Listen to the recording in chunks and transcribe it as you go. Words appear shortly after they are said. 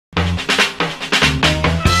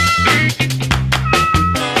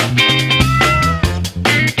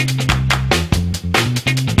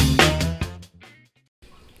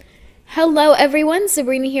Hello everyone,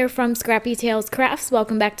 Sabrina here from Scrappy Tales Crafts.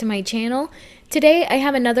 Welcome back to my channel. Today I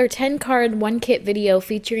have another 10 card one kit video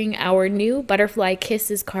featuring our new Butterfly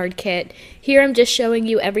Kisses card kit. Here I'm just showing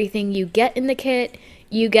you everything you get in the kit.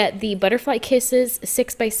 You get the Butterfly Kisses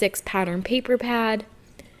 6x6 pattern paper pad.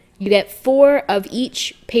 You get 4 of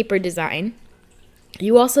each paper design.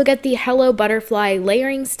 You also get the Hello Butterfly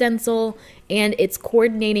layering stencil and its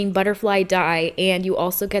coordinating butterfly die, and you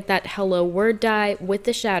also get that Hello word die with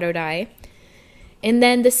the shadow die. And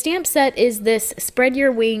then the stamp set is this Spread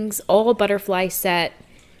Your Wings all butterfly set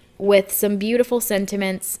with some beautiful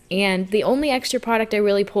sentiments, and the only extra product I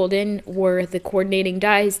really pulled in were the coordinating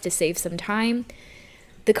dies to save some time.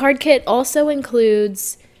 The card kit also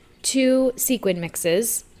includes 2 sequin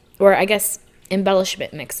mixes, or I guess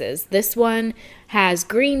embellishment mixes. This one has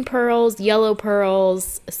green pearls, yellow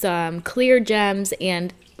pearls, some clear gems,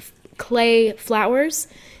 and clay flowers.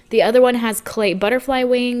 The other one has clay butterfly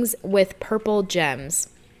wings with purple gems.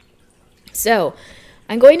 So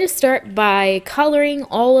I'm going to start by coloring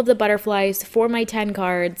all of the butterflies for my 10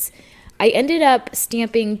 cards. I ended up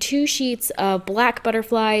stamping 2 sheets of black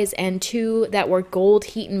butterflies and 2 that were gold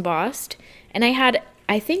heat embossed, and I had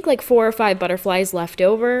I think like 4 or 5 butterflies left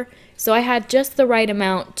over, so I had just the right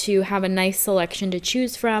amount to have a nice selection to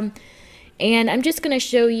choose from. And I'm just going to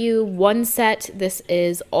show you one set. This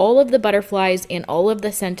is all of the butterflies and all of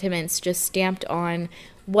the sentiments just stamped on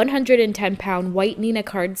 110-pound white Nina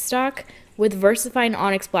cardstock with VersaFine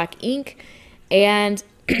Onyx Black ink. And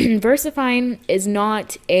VersaFine is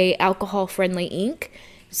not a alcohol-friendly ink,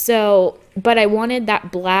 but I wanted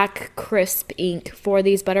that black crisp ink for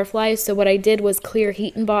these butterflies, so what I did was clear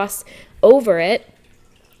heat emboss over it,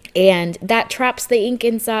 and that traps the ink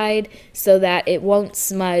inside so that it won't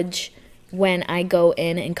smudge when I go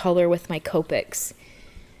in and color with my Copics.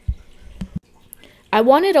 I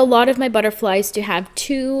wanted a lot of my butterflies to have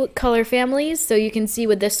 2 color families, so you can see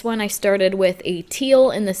with this one I started with a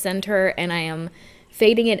teal in the center and I am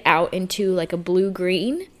fading it out into like a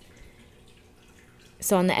blue-green.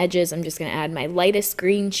 So on the edges, I'm just going to add my lightest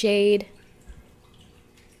green shade.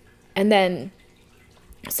 And then,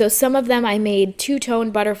 so some of them I made 2-tone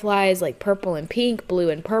butterflies, like purple and pink, blue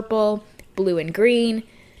and purple, blue and green.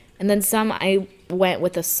 And then some I went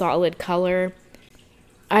with a solid color.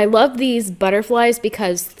 I love these butterflies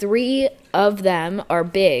because 3 of them are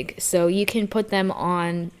big. So you can put them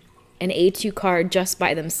on an A2 card just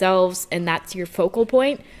by themselves, and that's your focal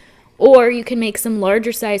point. Or you can make some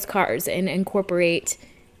larger size cards and incorporate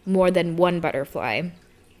more than one butterfly.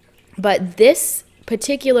 But this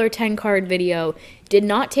particular 10 card video did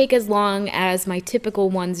not take as long as my typical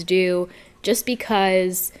ones do, just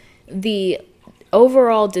because the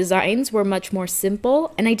overall designs were much more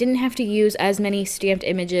simple and I didn't have to use as many stamped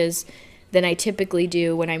images than I typically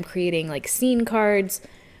do when I'm creating like scene cards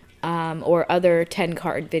or other 10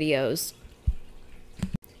 card videos.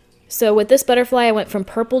 So with this butterfly, I went from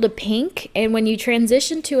purple to pink, and when you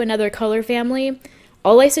transition to another color family,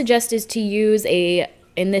 all I suggest is to use in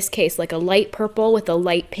this case, like a light purple with a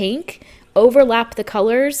light pink, overlap the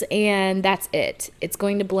colors, and that's it. It's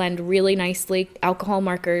going to blend really nicely. Alcohol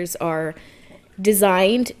markers are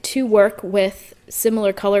designed to work with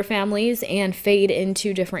similar color families and fade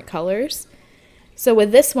into different colors. So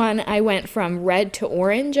with this one, I went from red to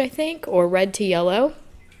orange, I think, or red to yellow.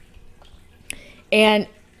 And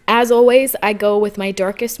as always, I go with my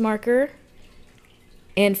darkest marker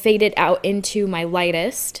and fade it out into my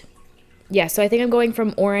lightest. Yeah, so I think I'm going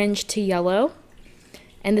from orange to yellow.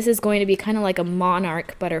 And this is going to be kind of like a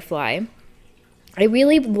monarch butterfly. I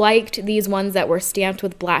really liked these ones that were stamped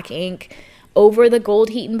with black ink over the gold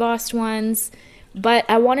heat embossed ones. But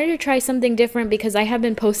I wanted to try something different because I have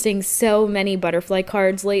been posting so many butterfly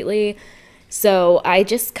cards lately. So I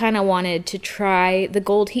just kind of wanted to try the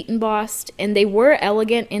gold heat embossed, and they were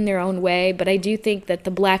elegant in their own way, but I do think that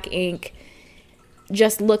the black ink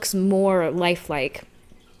just looks more lifelike.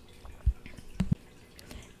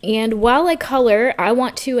 And while I color, I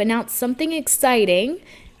want to announce something exciting,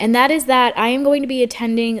 and that is that I am going to be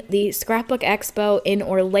attending the Scrapbook Expo in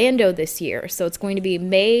Orlando this year. So it's going to be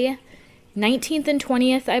May 19th and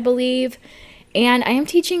 20th, I believe. And I am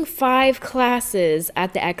teaching 5 classes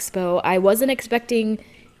at the expo. I wasn't expecting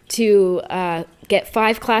to get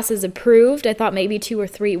 5 classes approved. I thought maybe 2 or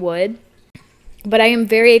 3 would. But I am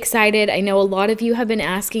very excited. I know a lot of you have been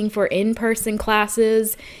asking for in-person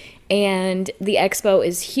classes, and the expo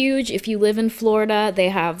is huge. If you live in Florida, they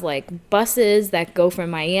have like buses that go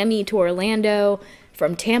from Miami to Orlando,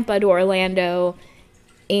 from Tampa to Orlando.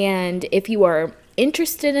 And if you are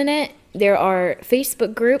interested in it, there are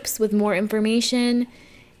Facebook groups with more information,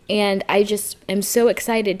 and I just am so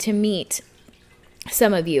excited to meet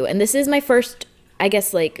some of you. And this is my first, I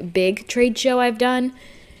guess, like big trade show I've done.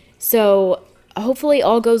 So hopefully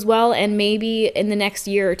all goes well, and maybe in the next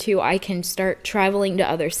year or two I can start traveling to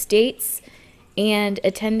other states and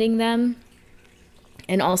attending them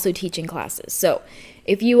and also teaching classes. So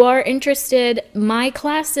if you are interested, my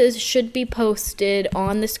classes should be posted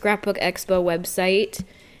on the Scrapbook Expo website,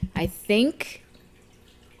 I think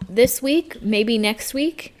this week, maybe next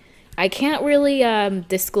week. I can't really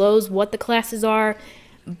disclose what the classes are,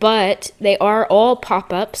 but they are all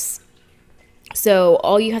pop-ups. So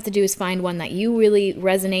all you have to do is find one that you really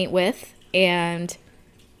resonate with. And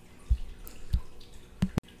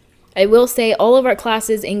I will say all of our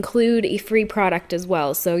classes include a free product as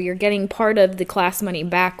well. So you're getting part of the class money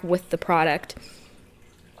back with the product.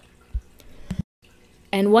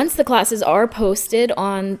 And once the classes are posted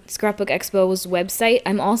on Scrapbook Expo's website,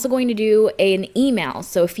 I'm also going to do an email.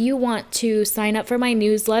 So if you want to sign up for my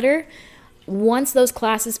newsletter, once those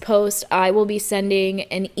classes post, I will be sending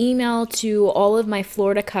an email to all of my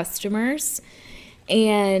Florida customers.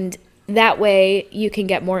 And that way you can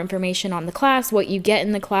get more information on the class, what you get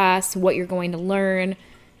in the class, what you're going to learn.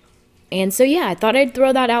 And so yeah, I thought I'd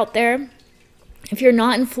throw that out there. If you're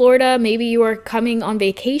not in Florida, maybe you are coming on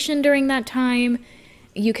vacation during that time,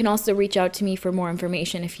 you can also reach out to me for more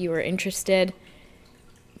information if you are interested.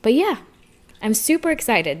 But yeah, I'm super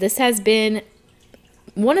excited. This has been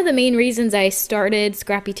one of the main reasons I started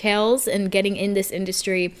Scrappy Tales and getting in this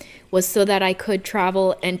industry was so that I could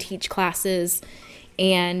travel and teach classes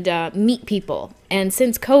and meet people. And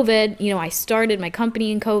since COVID, I started my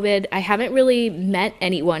company in COVID, I haven't really met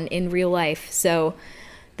anyone in real life. So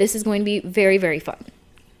this is going to be very, very fun.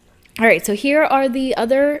 All right, so here are the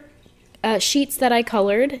other sheets that I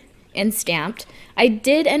colored and stamped. I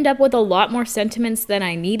did end up with a lot more sentiments than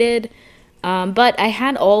I needed, but I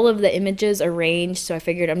had all of the images arranged, so I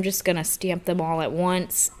figured I'm just gonna stamp them all at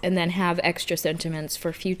once and then have extra sentiments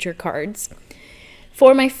for future cards.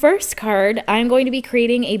 For my first card, I'm going to be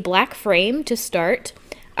creating a black frame to start.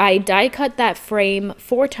 I die cut that frame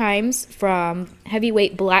 4 times from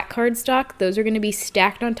heavyweight black cardstock. Those are going to be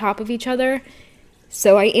stacked on top of each other.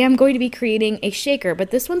 So I am going to be creating a shaker,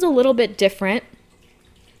 but this one's a little bit different.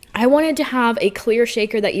 I wanted to have a clear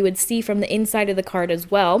shaker that you would see from the inside of the card as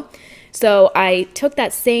well. So I took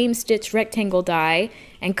that same stitch rectangle die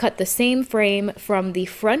and cut the same frame from the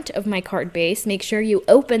front of my card base. Make sure you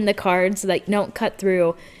open the card so that you don't cut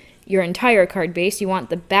through your entire card base. You want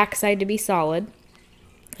the back side to be solid.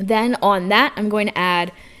 Then on that, I'm going to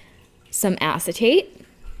add some acetate.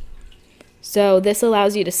 So this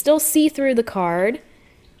allows you to still see through the card.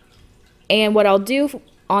 And what I'll do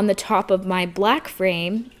on the top of my black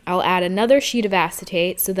frame, I'll add another sheet of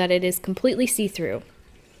acetate so that it is completely see-through.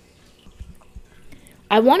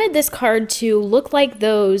 I wanted this card to look like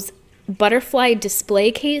those butterfly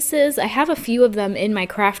display cases. I have a few of them in my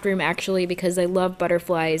craft room actually because I love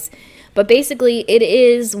butterflies. But basically it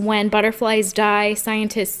is when butterflies die,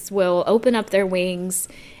 scientists will open up their wings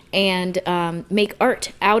and make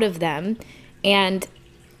art out of them. And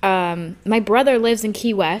my brother lives in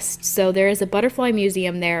Key West, so there is a butterfly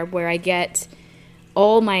museum there where I get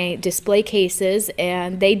all my display cases,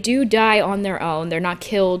 and they do die on their own. They're not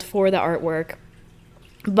killed for the artwork,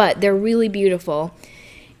 but they're really beautiful.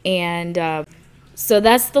 And so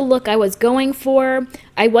that's the look I was going for.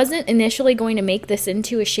 I wasn't initially going to make this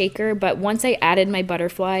into a shaker, but once I added my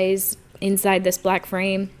butterflies inside this black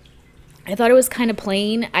frame, I thought it was kind of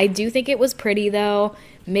plain. I do think it was pretty though.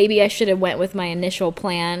 Maybe I should have went with my initial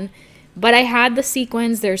plan. But I had the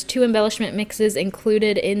sequins. There's 2 embellishment mixes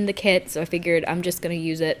included in the kit, so I figured I'm just going to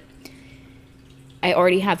use it. I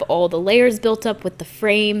already have all the layers built up with the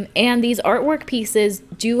frame, and these artwork pieces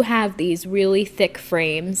do have these really thick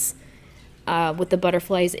frames with the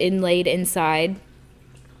butterflies inlaid inside.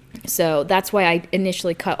 So that's why I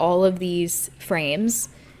initially cut all of these frames.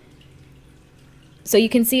 So you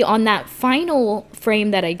can see on that final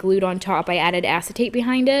frame that I glued on top, I added acetate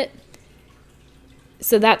behind it.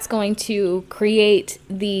 So that's going to create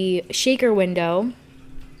the shaker window.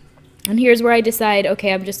 And here's where I decide,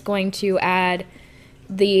 okay, I'm just going to add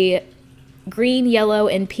the green, yellow,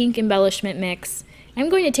 and pink embellishment mix. I'm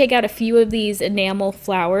going to take out a few of these enamel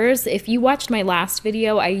flowers. If you watched my last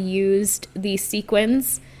video, I used these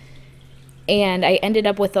sequins, and I ended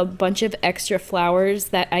up with a bunch of extra flowers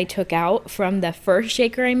that I took out from the first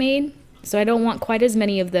shaker I made. So I don't want quite as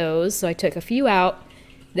many of those, so I took a few out.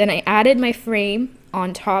 Then I added my frame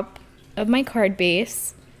on top of my card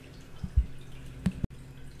base.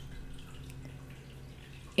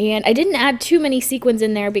 And I didn't add too many sequins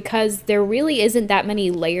in there because there really isn't that many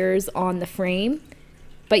layers on the frame.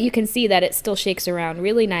 But you can see that it still shakes around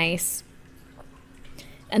really nice.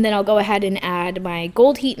 And then I'll go ahead and add my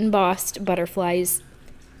gold heat embossed butterflies.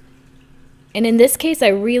 And in this case, I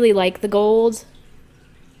really like the gold,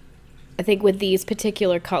 I think, with these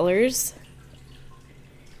particular colors.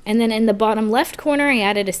 And then in the bottom left corner, I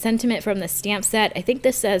added a sentiment from the stamp set. I think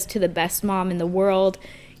this says, "To the best mom in the world."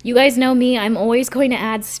 You guys know me, I'm always going to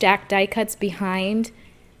add stacked die cuts behind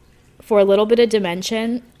for a little bit of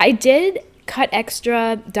dimension. I did cut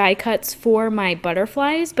extra die cuts for my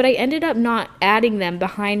butterflies, but I ended up not adding them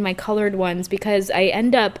behind my colored ones because I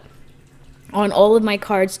end up on all of my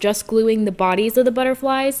cards just gluing the bodies of the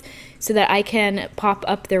butterflies so that I can pop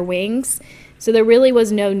up their wings. So there really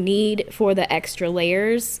was no need for the extra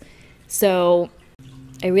layers. So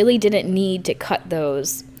I really didn't need to cut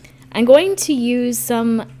those. I'm going to use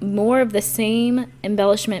some more of the same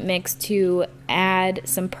embellishment mix to add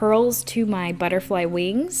some pearls to my butterfly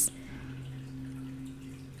wings.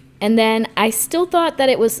 And then I still thought that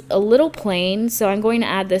it was a little plain, so I'm going to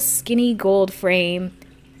add this skinny gold frame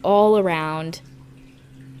all around.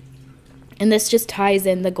 And this just ties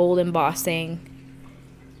in the gold embossing.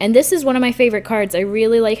 And this is one of my favorite cards. I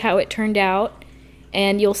really like how it turned out.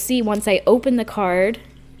 And you'll see once I open the card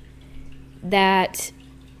that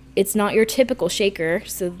it's not your typical shaker,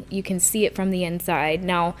 so you can see it from the inside.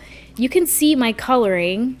 Now, you can see my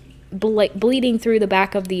coloring bleeding through the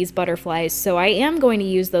back of these butterflies, so I am going to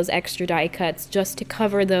use those extra die cuts just to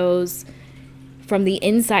cover those from the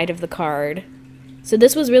inside of the card. So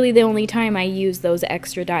this was really the only time I used those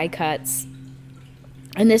extra die cuts.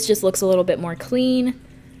 And this just looks a little bit more clean.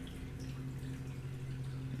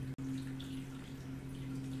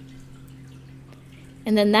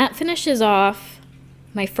 And then that finishes off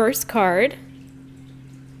my first card.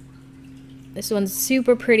 This one's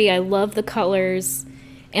super pretty. I love the colors.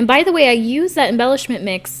 And by the way, I used that embellishment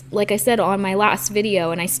mix, like I said, on my last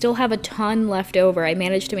video, and I still have a ton left over. I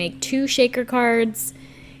managed to make 2 shaker cards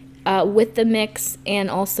with the mix and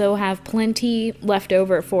also have plenty left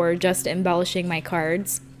over for just embellishing my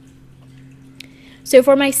cards. So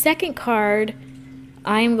for my second card,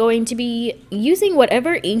 I'm going to be using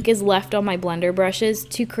whatever ink is left on my blender brushes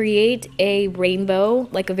to create a rainbow,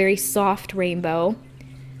 like a very soft rainbow,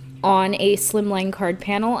 on a slimline card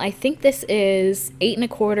panel. I think this is 8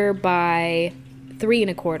 1/4 by 3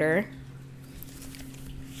 1/4.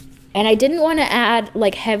 And I didn't want to add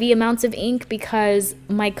like heavy amounts of ink because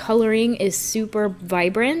my coloring is super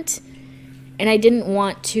vibrant and I didn't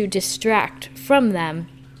want to distract from them.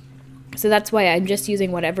 So that's why I'm just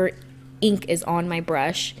using whatever ink is on my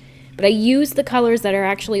brush. But I use the colors that are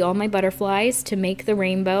actually on my butterflies to make the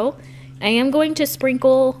rainbow. I am going to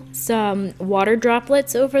sprinkle some water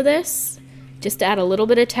droplets over this just to add a little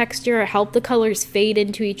bit of texture, help the colors fade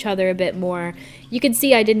into each other a bit more. You can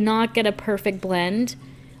see I did not get a perfect blend,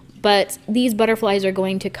 but these butterflies are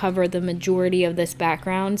going to cover the majority of this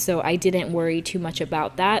background, so I didn't worry too much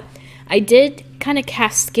about that. I did kind of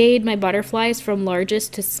cascade my butterflies from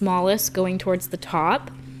largest to smallest going towards the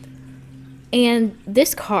top. And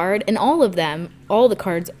this card, and all of them, all the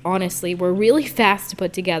cards, honestly, were really fast to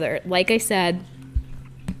put together. Like I said,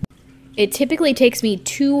 it typically takes me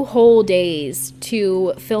 2 whole days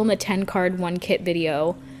to film a 10-card 1-kit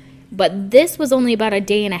video, but this was only about a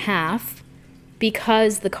day and a half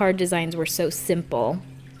because the card designs were so simple.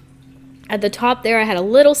 At the top there, I had a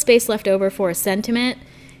little space left over for a sentiment,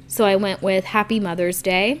 so I went with Happy Mother's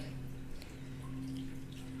Day.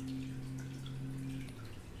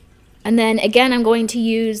 And then again, I'm going to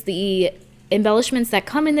use the embellishments that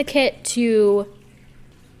come in the kit to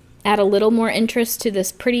add a little more interest to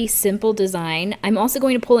this pretty simple design. I'm also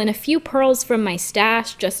going to pull in a few pearls from my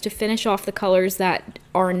stash just to finish off the colors that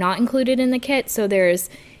are not included in the kit. So there's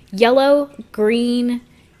yellow, green,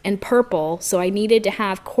 and purple. So I needed to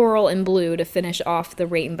have coral and blue to finish off the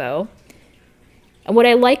rainbow. And what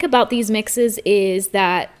I like about these mixes is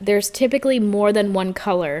that there's typically more than one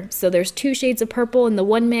color. So there's 2 shades of purple in the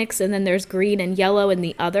one mix, and then there's green and yellow in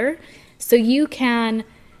the other. So you can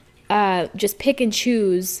just pick and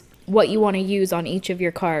choose what you want to use on each of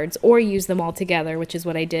your cards, or use them all together, which is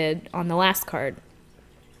what I did on the last card.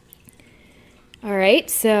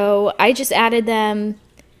 Alright, so I just added them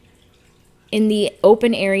in the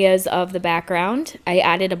open areas of the background. I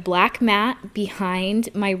added a black mat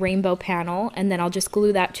behind my rainbow panel, and then I'll just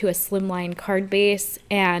glue that to a slimline card base.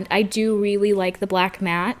 And I do really like the black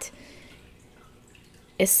mat,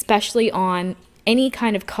 especially on any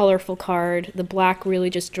kind of colorful card. The black really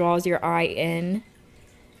just draws your eye in.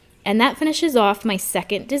 And that finishes off my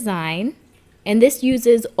second design, and this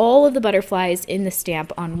uses all of the butterflies in the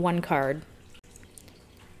stamp on one card.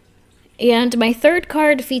 And my third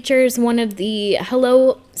card features one of the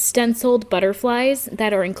Hello stenciled butterflies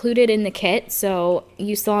that are included in the kit. So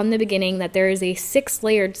you saw in the beginning that there is a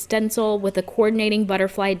 6-layered stencil with a coordinating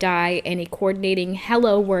butterfly die and a coordinating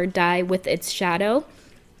Hello word die with its shadow.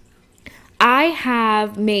 I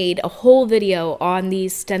have made a whole video on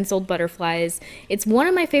these stenciled butterflies. It's one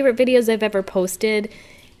of my favorite videos I've ever posted.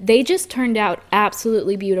 They just turned out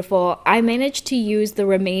absolutely beautiful. I managed to use the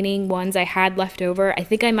remaining ones I had left over. I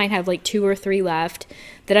think I might have like 2 or 3 left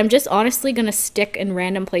that I'm just honestly gonna stick in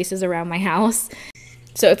random places around my house.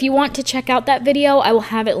 So if you want to check out that video, I will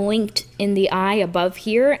have it linked in the eye above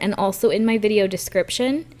here and also in my video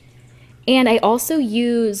description. And I also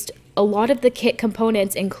used a lot of the kit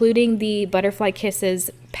components, including the Butterfly Kisses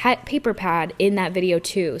paper pad in that video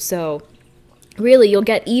too. So really, you'll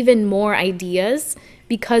get even more ideas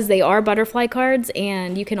because they are butterfly cards,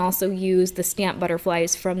 and you can also use the stamped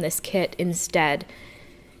butterflies from this kit instead.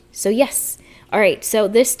 So yes. Alright, so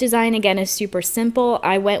this design again is super simple.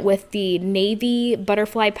 I went with the navy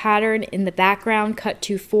butterfly pattern in the background, cut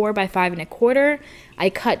to 4 by 5 1/4. I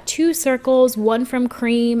cut 2 circles, one from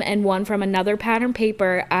cream and one from another pattern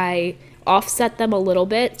paper. I offset them a little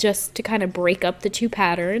bit just to kind of break up the 2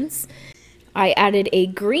 patterns. I added a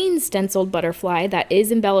green stenciled butterfly that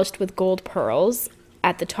is embellished with gold pearls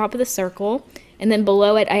at the top of the circle, and then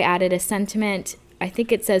below it I added a sentiment. I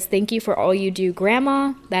think it says, "Thank you for all you do,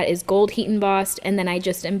 Grandma." That is gold heat embossed, and then I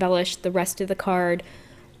just embellished the rest of the card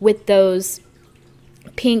with those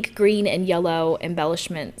pink, green, and yellow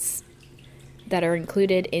embellishments that are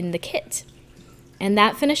included in the kit. And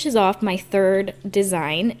that finishes off my third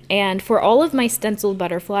design. And for all of my stenciled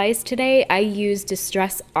butterflies today, I used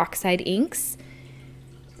Distress Oxide inks.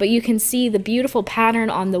 But you can see the beautiful pattern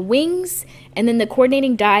on the wings, and then the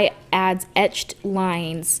coordinating die adds etched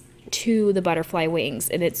lines to the butterfly wings,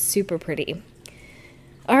 and it's super pretty.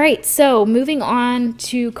 Alright, so moving on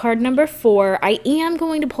to card number 4, I am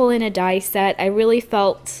going to pull in a die set. I really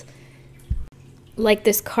felt like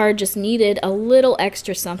this card just needed a little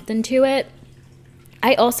extra something to it.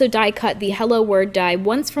 I also die cut the Hello word die,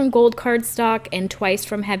 once from gold cardstock and twice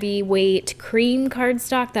from heavyweight cream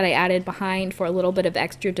cardstock that I added behind for a little bit of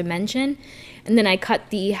extra dimension. And then I cut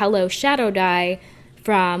the Hello shadow die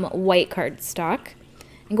from white cardstock.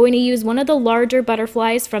 I'm going to use one of the larger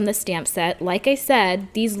butterflies from the stamp set. Like I said,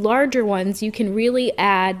 these larger ones, you can really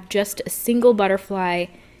add just a single butterfly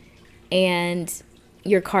and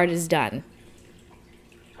your card is done.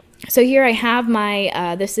 So here I have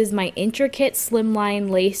my, this is my intricate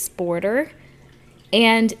slimline lace border,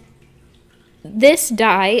 and this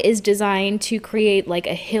die is designed to create like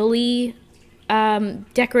a hilly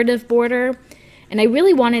decorative border, and I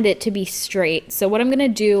really wanted it to be straight. So what I'm going to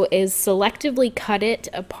do is selectively cut it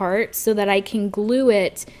apart so that I can glue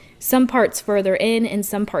it some parts further in and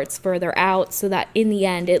some parts further out, so that in the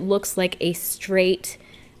end it looks like a straight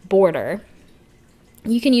border.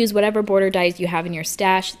 You can use whatever border dies you have in your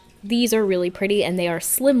stash. These are really pretty, and they are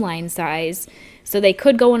slimline size, so they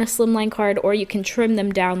could go on a slimline card, or you can trim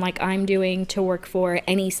them down like I'm doing to work for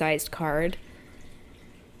any sized card.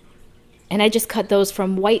 And I just cut those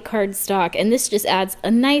from white cardstock, and this just adds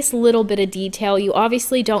a nice little bit of detail. You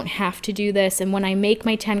obviously don't have to do this, and when I make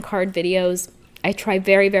my 10 card videos, I try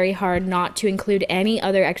very, very hard not to include any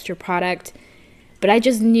other extra product, but I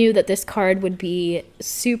just knew that this card would be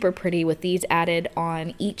super pretty with these added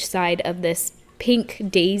on each side of this pink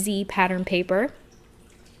daisy pattern paper.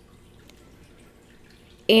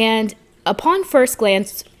 And upon first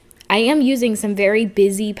glance, I am using some very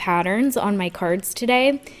busy patterns on my cards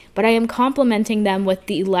today, but I am complementing them with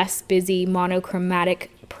the less busy monochromatic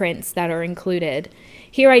prints that are included.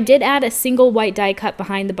 Here I did add a single white die cut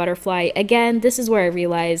behind the butterfly. Again, this is where I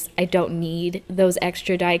realized I don't need those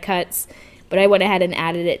extra die cuts, but I went ahead and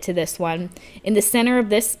added it to this one. In the center of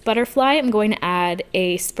this butterfly, I'm going to add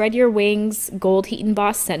a Spread Your Wings gold heat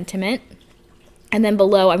embossed sentiment, and then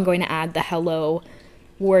below I'm going to add the Hello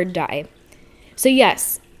word die. So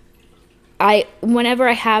yes, whenever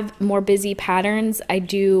I have more busy patterns, I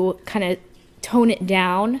do kind of tone it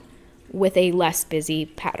down with a less busy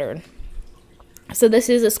pattern. So this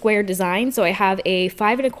is a square design, so I have a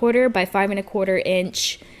 5 1/4 by 5 1/4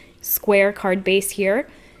 inch square card base here.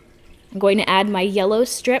 I'm going to add my yellow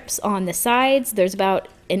strips on the sides. There's about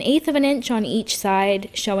 1/8 of an inch on each side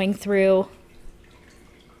showing through.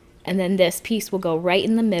 And then this piece will go right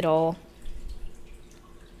in the middle.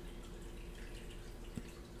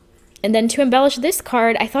 And then to embellish this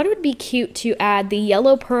card, I thought it would be cute to add the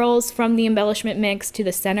yellow pearls from the embellishment mix to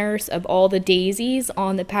the centers of all the daisies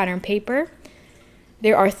on the pattern paper.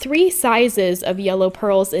 There are 3 sizes of yellow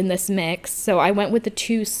pearls in this mix, so I went with the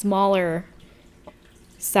 2 smaller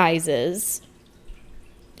sizes.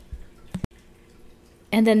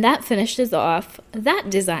 And then that finishes off that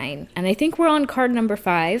design. And I think we're on card number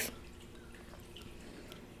 5.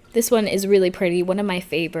 This one is really pretty, one of my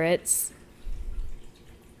favorites.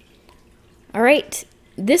 All right,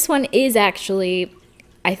 this one is actually,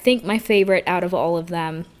 I think, my favorite out of all of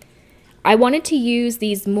them. I wanted to use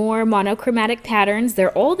these more monochromatic patterns.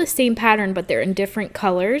 They're all the same pattern, but they're in different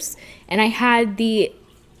colors. And I had the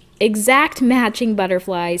exact matching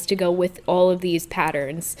butterflies to go with all of these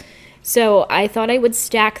patterns. So I thought I would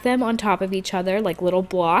stack them on top of each other like little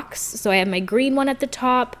blocks. So I have my green one at the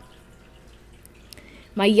top,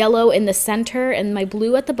 my yellow in the center, and my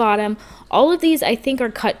blue at the bottom. All of these I think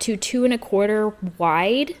are cut to 2 1/4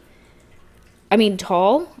 wide.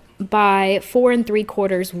 Tall by 4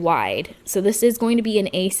 3/4 wide. So this is going to be an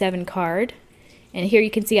A7 card. And here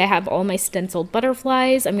you can see I have all my stenciled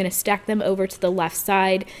butterflies. I'm going to stack them over to the left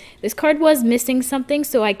side. This card was missing something,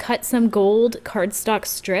 so I cut some gold cardstock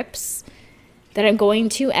strips that I'm going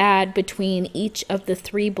to add between each of the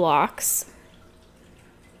 3 blocks.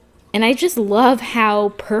 And I just love how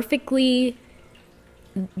perfectly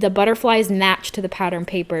the butterflies match to the pattern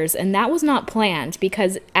papers. And that was not planned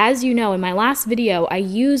because, as you know, in my last video, I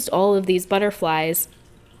used all of these butterflies.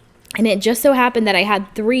 And it just so happened that I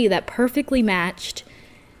had 3 that perfectly matched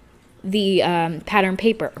the pattern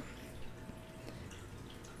paper.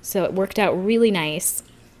 So it worked out really nice.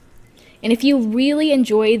 And if you really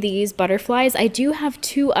enjoy these butterflies, I do have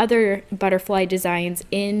 2 other butterfly designs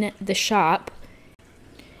in the shop.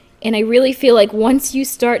 And I really feel like once you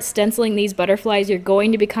start stenciling these butterflies, you're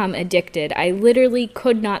going to become addicted. I literally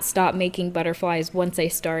could not stop making butterflies once I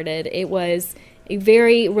started. It was a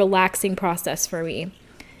very relaxing process for me.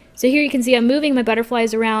 So here you can see I'm moving my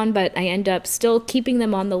butterflies around, but I end up still keeping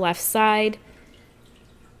them on the left side.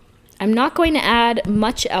 I'm not going to add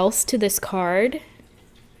much else to this card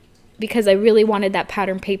because I really wanted that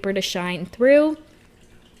pattern paper to shine through.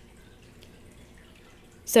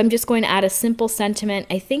 So I'm just going to add a simple sentiment.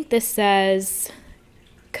 I think this says,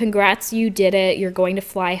 "Congrats, you did it. You're going to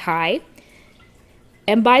fly high."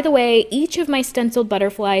 And by the way, each of my stenciled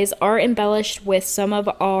butterflies are embellished with some of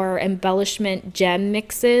our embellishment gem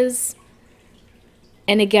mixes.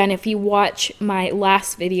 And again, if you watch my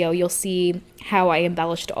last video, you'll see how I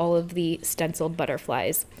embellished all of the stenciled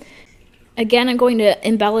butterflies. Again, I'm going to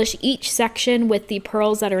embellish each section with the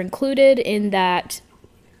pearls that are included in that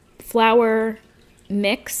flower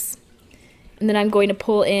mix. And then I'm going to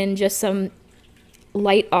pull in just some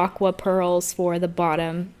light aqua pearls for the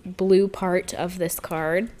bottom blue part of this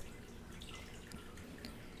card.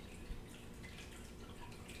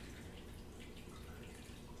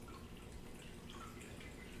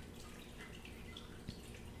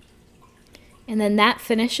 And then that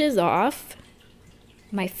finishes off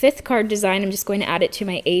my 5th card design. I'm just going to add it to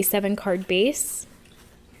my A7 card base.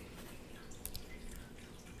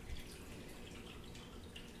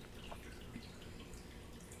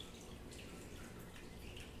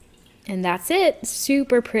 And that's it.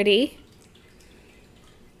 Super pretty.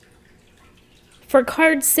 For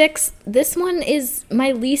card 6, this one is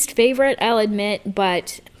my least favorite, I'll admit,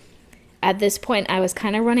 but at this point I was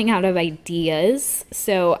kind of running out of ideas.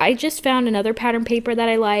 So I just found another pattern paper that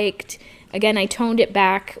I liked. Again, I toned it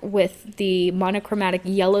back with the monochromatic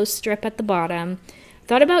yellow strip at the bottom.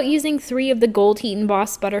 Thought about using 3 of the gold heat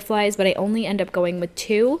embossed butterflies, but I only end up going with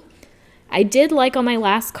 2. I did like on my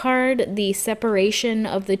last card the separation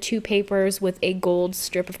of the 2 papers with a gold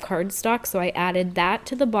strip of cardstock, so I added that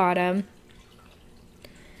to the bottom.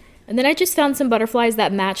 And then I just found some butterflies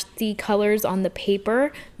that matched the colors on the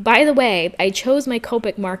paper. By the way, I chose my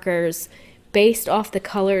Copic markers based off the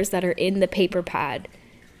colors that are in the paper pad.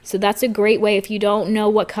 So that's a great way if you don't know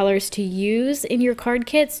what colors to use in your card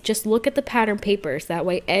kits, just look at the pattern papers. That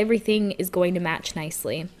way everything is going to match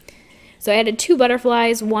nicely. So I added 2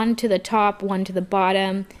 butterflies, one to the top, one to the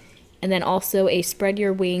bottom, and then also a spread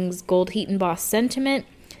your wings gold heat embossed sentiment.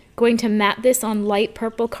 Going to matte this on light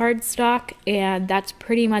purple cardstock, and that's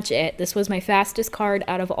pretty much it. This was my fastest card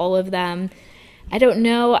out of all of them. I don't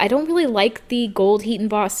know, I don't really like the gold heat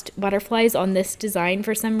embossed butterflies on this design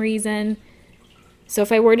for some reason. So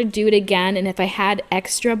if I were to do it again, and if I had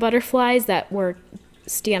extra butterflies that were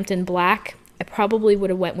stamped in black, I probably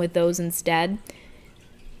would have went with those instead.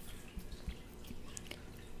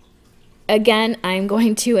 Again, I'm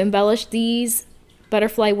going to embellish these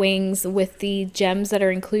butterfly wings with the gems that are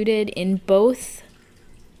included in both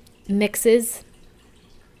mixes.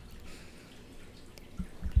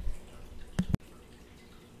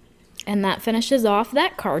 And that finishes off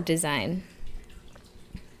that card design.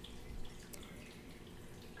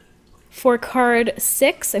 For card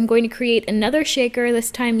 6, I'm going to create another shaker,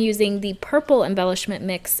 this time using the purple embellishment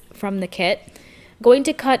mix from the kit. I'm going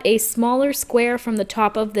to cut a smaller square from the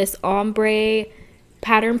top of this ombre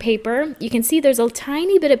pattern paper. You can see there's a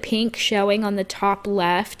tiny bit of pink showing on the top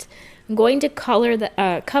left. I'm going to cover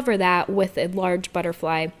that with a large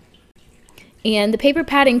butterfly. And the paper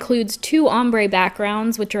pad includes 2 ombre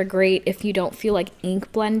backgrounds, which are great if you don't feel like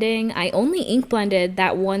ink blending. I only ink blended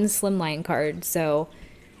that one slimline card, so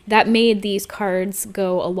that made these cards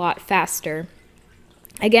go a lot faster.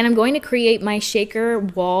 Again, I'm going to create my shaker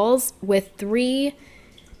walls with 3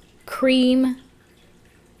 cream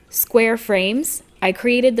square frames. I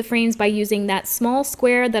created the frames by using that small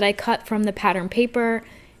square that I cut from the pattern paper,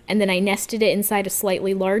 and then I nested it inside a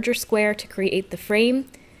slightly larger square to create the frame.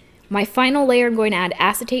 My final layer, I'm going to add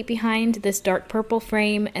acetate behind this dark purple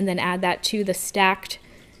frame and then add that to the stacked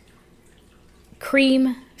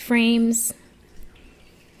cream frames.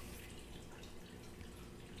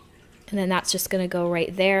 And then that's just going to go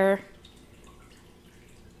right there.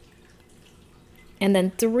 And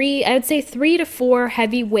then I would say 3 to 4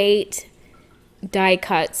 heavyweight die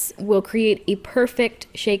cuts will create a perfect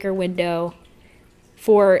shaker window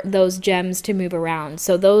for those gems to move around.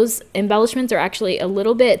 So those embellishments are actually a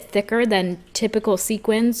little bit thicker than typical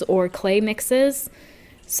sequins or clay mixes.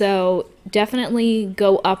 So definitely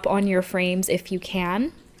go up on your frames if you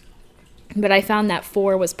can. But I found that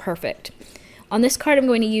 4 was perfect. On this card, I'm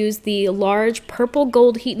going to use the large purple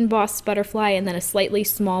gold heat embossed butterfly and then a slightly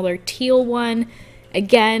smaller teal one.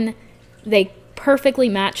 Again, they perfectly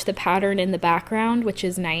match the pattern in the background, which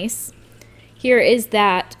is nice. Here is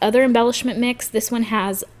that other embellishment mix. This one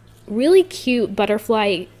has really cute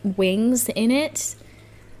butterfly wings in it,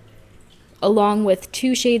 along with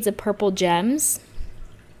 2 shades of purple gems.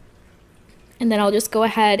 And then I'll just go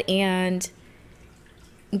ahead and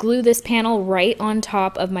glue this panel right on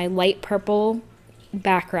top of my light purple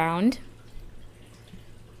background.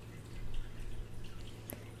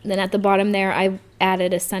 And then at the bottom there, I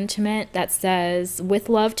added a sentiment that says, "With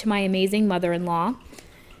love to my amazing mother-in-law."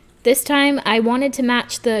 This time I wanted to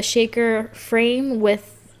match the shaker frame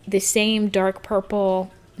with the same dark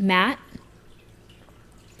purple mat.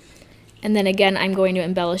 And then again, I'm going to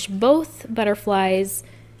embellish both butterflies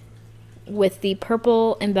with the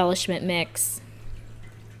purple embellishment mix.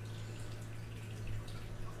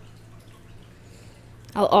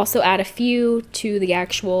 I'll also add a few to the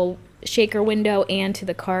actual shaker window and to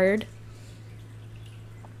the card.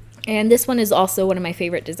 And this one is also one of my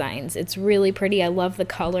favorite designs. It's really pretty. I love the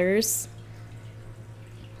colors.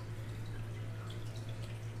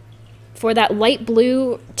 For that light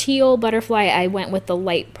blue teal butterfly, I went with the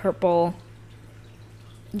light purple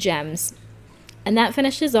gems. And that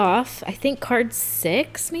finishes off, I think, card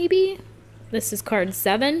 6 maybe? This is card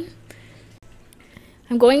 7.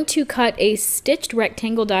 I'm going to cut a stitched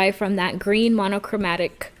rectangle die from that green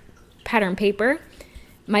monochromatic pattern paper.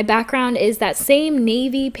 My background is that same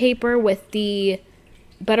navy paper with the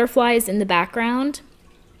butterflies in the background.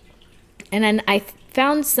 And then I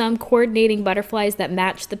found some coordinating butterflies that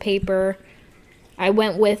matched the paper. I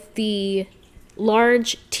went with the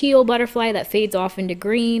large teal butterfly that fades off into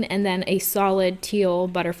green, and then a solid teal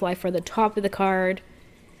butterfly for the top of the card.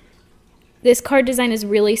 This card design is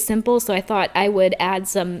really simple, so I thought I would add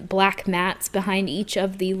some black mats behind each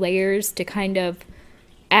of the layers to kind of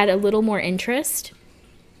add a little more interest.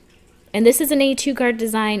 And this is an A2 card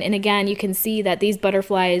design, and again, you can see that these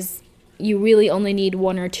butterflies, you really only need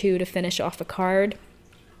 1 or 2 to finish off a card.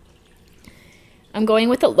 I'm going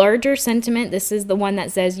with a larger sentiment. This is the one that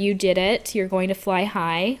says, "You did it, you're going to fly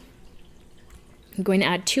high." I'm going to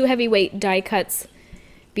add 2 heavyweight die cuts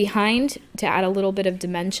behind to add a little bit of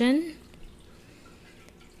dimension.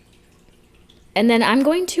 And then I'm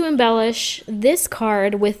going to embellish this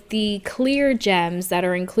card with the clear gems that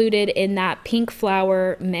are included in that pink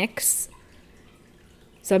flower mix.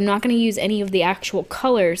 So I'm not going to use any of the actual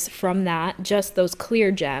colors from that, just those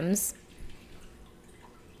clear gems.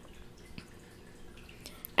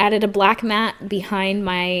 Added a black mat behind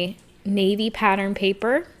my navy pattern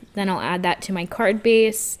paper. Then I'll add that to my card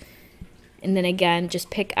base. And then again, just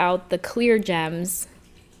pick out the clear gems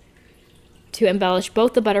to embellish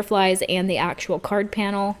both the butterflies and the actual card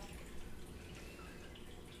panel.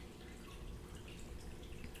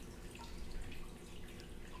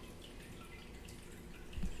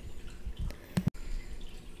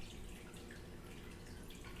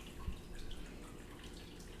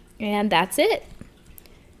 And that's it.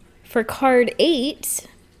 For card 8,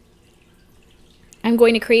 I'm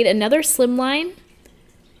going to create another slimline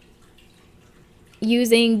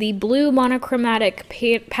using the blue monochromatic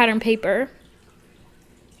pattern paper.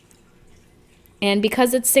 And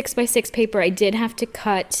because it's 6x6 paper, I did have to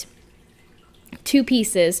cut 2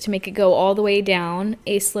 pieces to make it go all the way down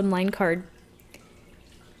a slimline card.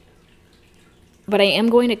 But I am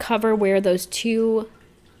going to cover where those 2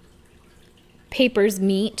 papers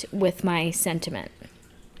meet with my sentiment.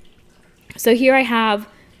 So here I have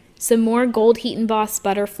some more gold heat embossed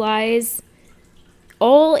butterflies,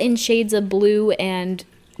 all in shades of blue and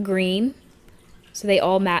green, so they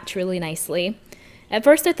all match really nicely. At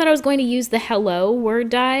first I thought I was going to use the hello word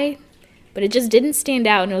die, but it just didn't stand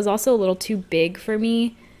out, and it was also a little too big for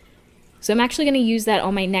me. So I'm actually going to use that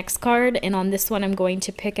on my next card, and on this one I'm going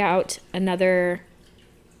to pick out another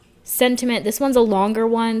sentiment. This one's a longer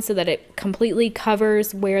one so that it completely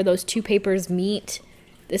covers where those 2 papers meet.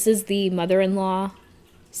 This is the mother-in-law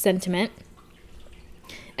sentiment.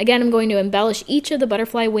 Again, I'm going to embellish each of the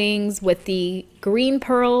butterfly wings with the green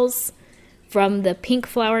pearls from the pink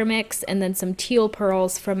flower mix and then some teal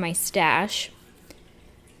pearls from my stash.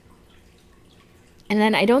 And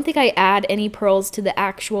then I don't think I add any pearls to the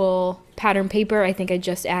actual pattern paper. I think I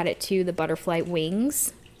just add it to the butterfly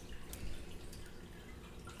wings.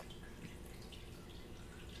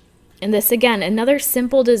 And this, again, another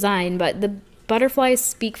simple design, but the butterflies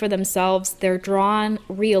speak for themselves. They're drawn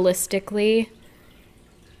realistically,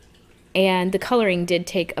 and the coloring did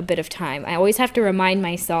take a bit of time. I always have to remind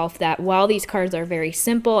myself that while these cards are very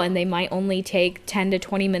simple and they might only take 10 to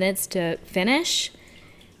 20 minutes to finish,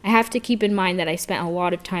 I have to keep in mind that I spent a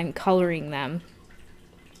lot of time coloring them.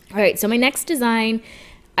 All right, so my next design,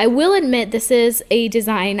 I will admit this is a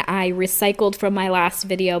design I recycled from my last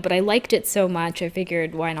video, but I liked it so much I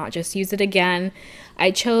figured why not just use it again.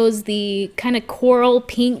 I chose the kind of coral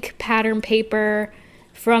pink pattern paper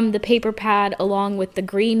from the paper pad along with the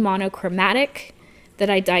green monochromatic that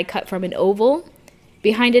I die cut from an oval.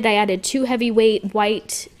 Behind it I added 2 heavyweight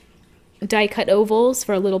white die cut ovals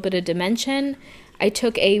for a little bit of dimension. I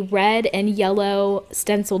took a red and yellow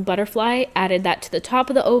stenciled butterfly, added that to the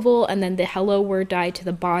top of the oval, and then the hello word die to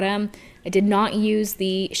the bottom. I did not use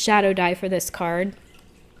the shadow die for this card.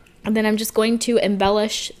 And then I'm just going to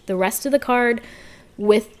embellish the rest of the card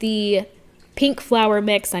with the pink flower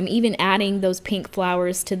mix. I'm even adding those pink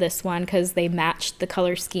flowers to this one because they matched the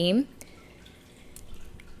color scheme.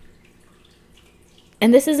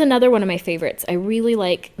 And this is another one of my favorites. I really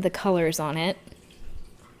like the colors on it.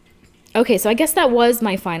 Okay, so I guess that was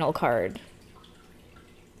my final card.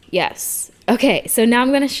 Yes. Okay, so now I'm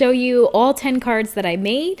going to show you all 10 cards that I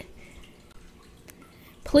made.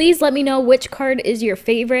 Please let me know which card is your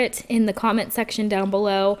favorite in the comment section down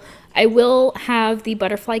below. I will have the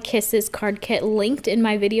Butterfly Kisses card kit linked in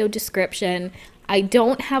my video description. I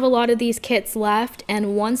don't have a lot of these kits left,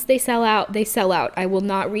 and once they sell out, they sell out. I will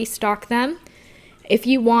not restock them. If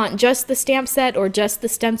you want just the stamp set or just the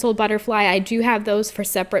stenciled butterfly, I do have those for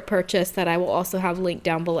separate purchase that I will also have linked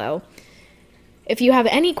down below. If you have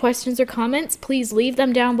any questions or comments, please leave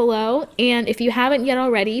them down below. And if you haven't yet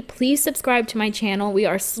already, please subscribe to my channel. We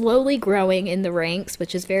are slowly growing in the ranks,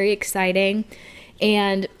 which is very exciting.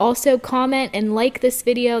 And also comment and like this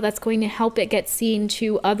video. That's going to help it get seen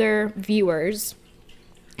to other viewers.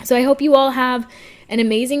 So I hope you all have an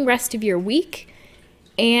amazing rest of your week.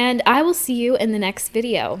 And I will see you in the next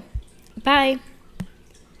video. Bye.